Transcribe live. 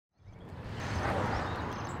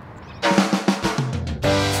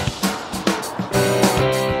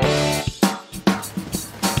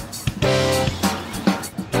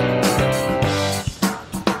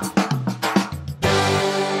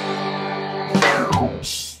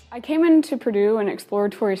I came into Purdue in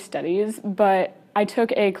exploratory studies, but I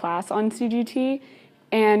took a class on CGT,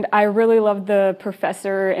 and I really loved the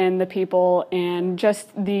professor and the people and just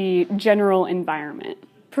the general environment.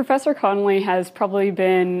 Professor Connolly has probably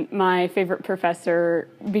been my favorite professor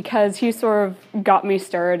because he sort of got me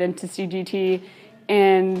started into CGT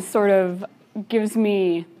and sort of gives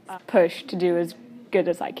me a push to do as good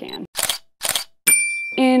as I can.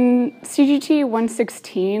 In CGT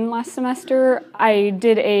 116 last semester, I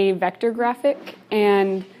did a vector graphic,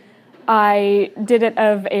 and I did it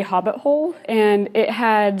of a hobbit hole, and it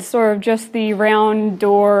had sort of just the round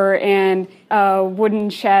door and a wooden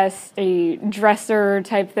chest, a dresser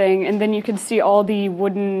type thing, and then you could see all the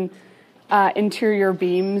wooden interior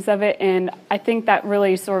beams of it, and I think that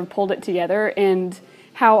really sort of pulled it together. And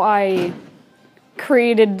how I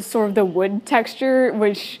created sort of the wood texture,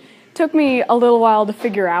 which took me a little while to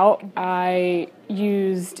figure out. I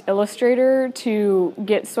used Illustrator to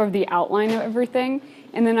get sort of the outline of everything,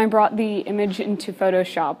 and then I brought the image into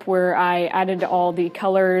Photoshop where I added all the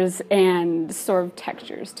colors and sort of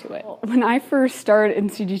textures to it. When I first started in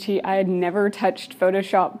CGT, I had never touched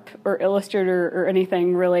Photoshop or Illustrator or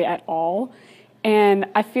anything really at all. And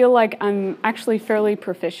I feel like I'm actually fairly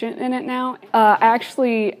proficient in it now. I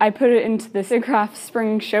put it into the SIGGRAPH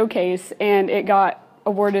Spring Showcase, and it got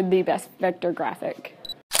awarded the Best Vector Graphic.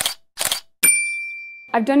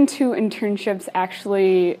 I've done 2 internships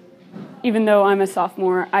actually, even though I'm a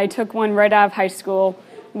sophomore. I took one right out of high school,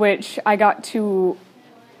 which I got to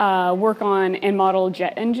work on and model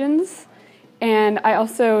jet engines. And I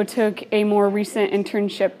also took a more recent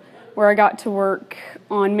internship where I got to work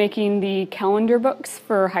on making the calendar books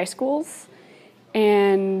for high schools.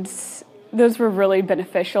 And those were really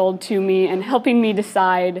beneficial to me and helping me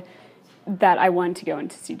decide that I wanted to go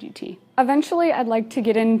into CGT. Eventually, I'd like to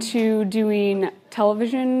get into doing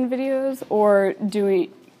television videos or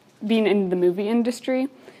being in the movie industry.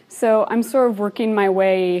 So I'm sort of working my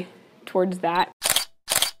way towards that.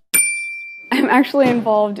 I'm actually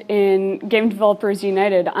involved in Game Developers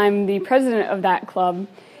United. I'm the president of that club,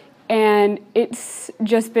 and it's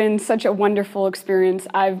just been such a wonderful experience.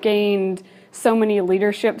 I've gained so many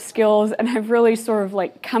leadership skills, and I've really sort of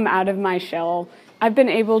like come out of my shell. I've been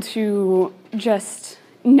able to just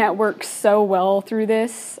network so well through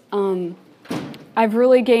this. I've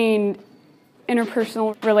really gained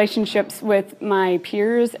interpersonal relationships with my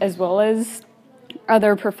peers as well as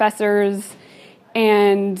other professors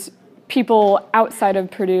and people outside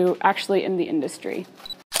of Purdue actually in the industry.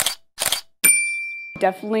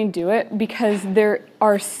 Definitely do it because there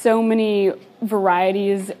are so many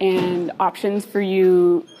varieties and options for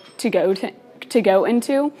you to go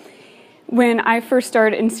into. When I first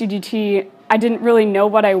started in CGT, I didn't really know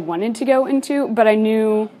what I wanted to go into, but I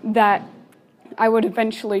knew that I would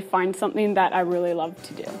eventually find something that I really loved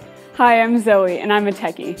to do. Hi, I'm Zoe, and I'm a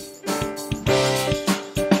techie.